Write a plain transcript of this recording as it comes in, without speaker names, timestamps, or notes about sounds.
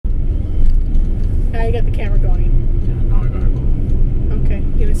you got the camera going. Yeah, now I gotta go. Okay,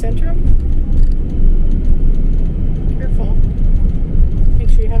 you gonna center him? Careful. Make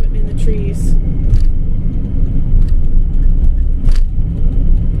sure you have it in the trees. Do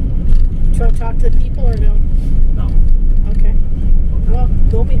you want to talk to the people or no? No. Okay. Well,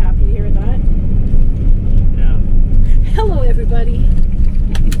 they'll be happy to hear that. Yeah. Hello, everybody.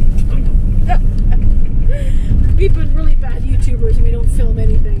 We've been really bad YouTubers and we don't film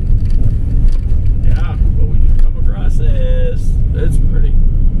anything. Yeah, but when you come across this, it's pretty.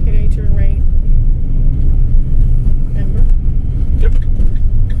 Okay, turn right. Remember? Yep.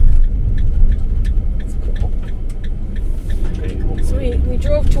 That's cool. Okay, So we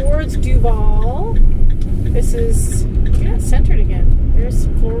drove towards Duval. This is, yeah, it's centered again. There's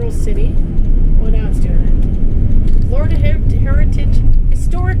Floral City. Oh, now it's doing it. Florida Heritage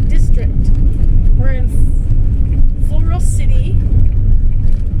Historic District. We're in Floral City,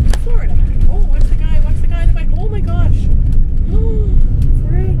 Florida. Oh, watch the guy in the bike. Oh my gosh. Oh,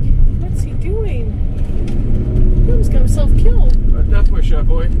 Frig, what's he doing? He almost got himself killed. That's my shot,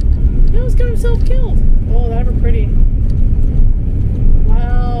 boy. He almost got himself killed. Oh, that were pretty.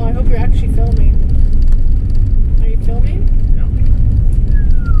 Wow, I hope you're actually filming. Are you filming? Yeah.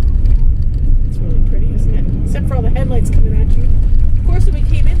 It's really pretty, isn't it? Except for all the headlights coming at you. Of course, when we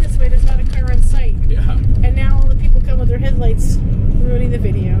came in this way, there's not a car in sight. Yeah. And now all the people come with their headlights, ruining the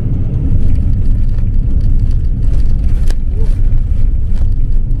video.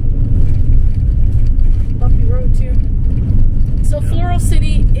 Bumpy road too. So Floral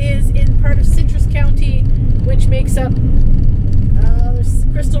City is in part of Citrus County, which makes up there's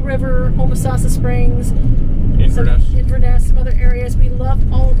Crystal River, Homosassa Springs, Inverness, some other areas. We love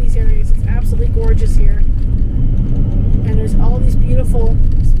all of these areas. It's absolutely gorgeous here. And there's all these beautiful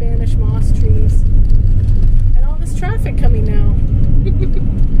Spanish moss trees. And all this traffic coming now.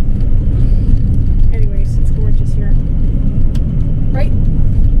 Anyways, it's gorgeous here. Right?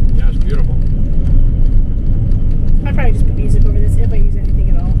 Yeah, it's beautiful. I'd probably just put music over this if I use anything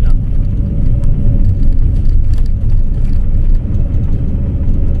at all. Yeah.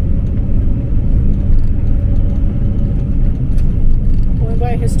 Going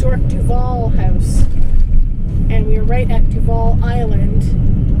by a historic Duval house. And we are right at Duval Island,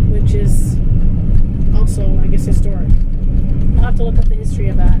 which is also, I guess, historic. I'll have to look up the history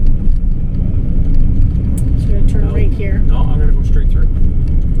of that. So we're going to turn right here. No, I'm going to go straight through.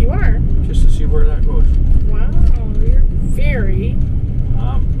 You are? Just to see where that goes. Wow, you're very...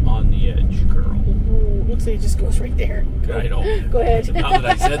 I'm on the edge, girl. Ooh, looks like it just goes right there. I know. Go ahead. Now that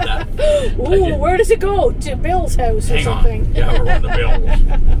I said that. Ooh, where does it go? To Bill's house or Hang something? on. Yeah, we're going to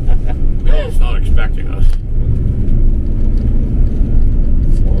Bill's. Bill's not expecting us.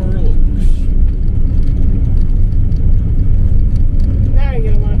 Now you're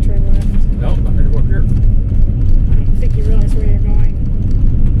going to want to turn left. No, I'm going to go up here. I don't think you realize where you're going.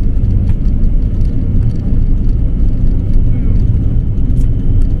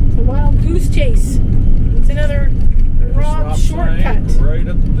 The Wild Goose Chase. It's another There's wrong a stop shortcut. sign right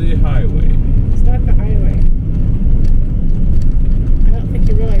up the highway. It's not the highway. I don't think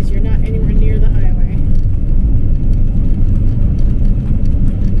you realize you're not anywhere near the highway.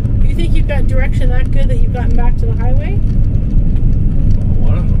 Do you think you've got direction that good that you've gotten back to the highway?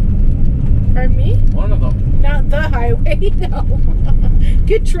 One of them. Pardon me? One of them. Not the highway, no.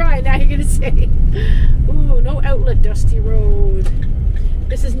 Good try, now you're going to say. Ooh, no outlet, dusty road.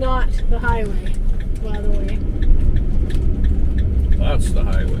 This is not the highway, by the way. That's the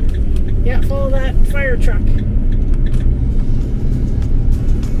highway. Yeah, follow that fire truck.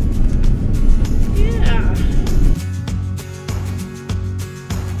 Yeah.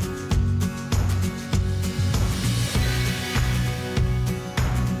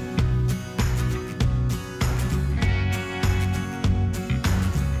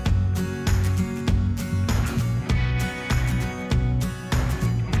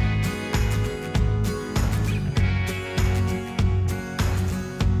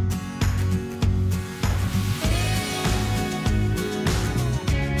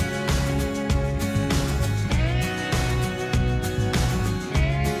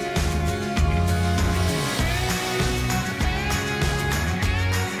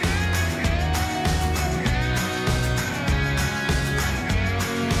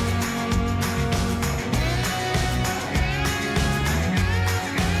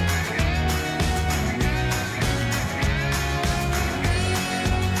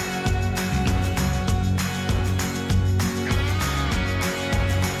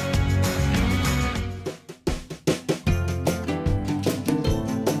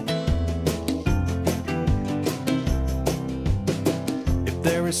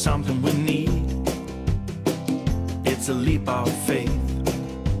 There is something we need, It's a leap of faith,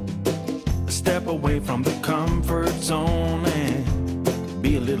 a step away from the comfort zone and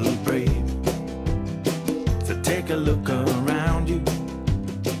be a little brave. So take a look around you.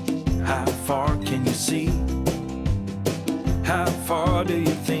 How far can you see? How far do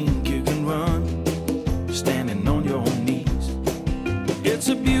you think you can run, standing on your knees? It's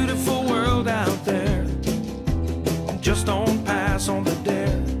a beautiful world out there, just don't pass on the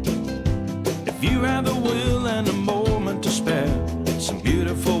dare. If you have the will and a moment to spare, it's a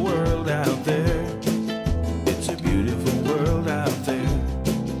beautiful world out there. It's a beautiful world out there.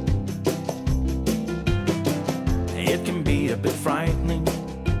 It can be a bit frightening,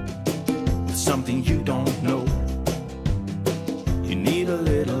 something you don't know. You need a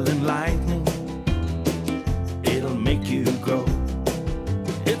little enlightening, it'll make you grow.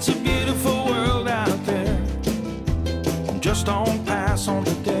 It's a beautiful world out there, just don't pass on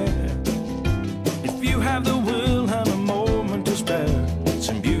the dare. If you have the will and a moment to spare, it's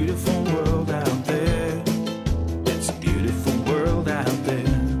a beautiful world out there. It's a beautiful world out there.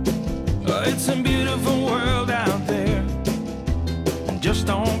 Oh, it's a beautiful world out there, just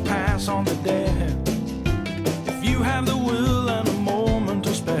don't pass on the dare. If you have the will and a moment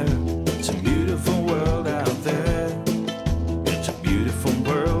to spare, it's a beautiful world out there. It's a beautiful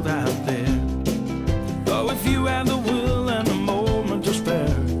world out there. Oh, if you have the will and a moment to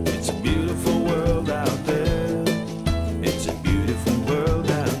spare, it's a beautiful world out there. It's a beautiful world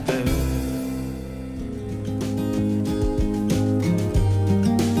out there.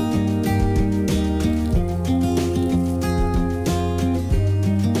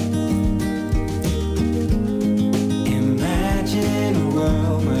 Imagine a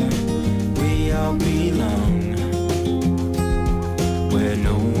world where we all belong, where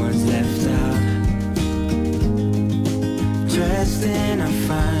no one's left out, dressed in our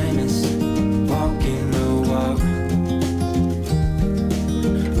finest, walking the walk.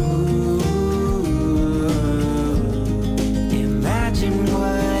 Ooh, imagine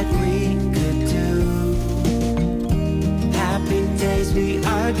what we could do. Happy days be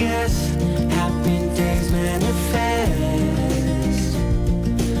our guests, happy days manifest.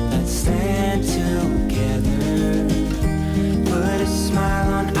 Let's stand together, put a smile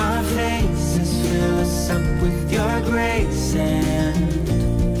on our faces, fill us up with your grace and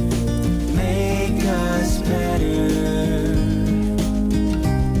make us better.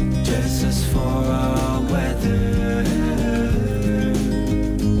 Dress us for all weather.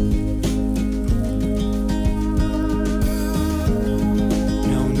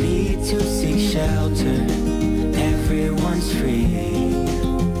 No need to seek shelter,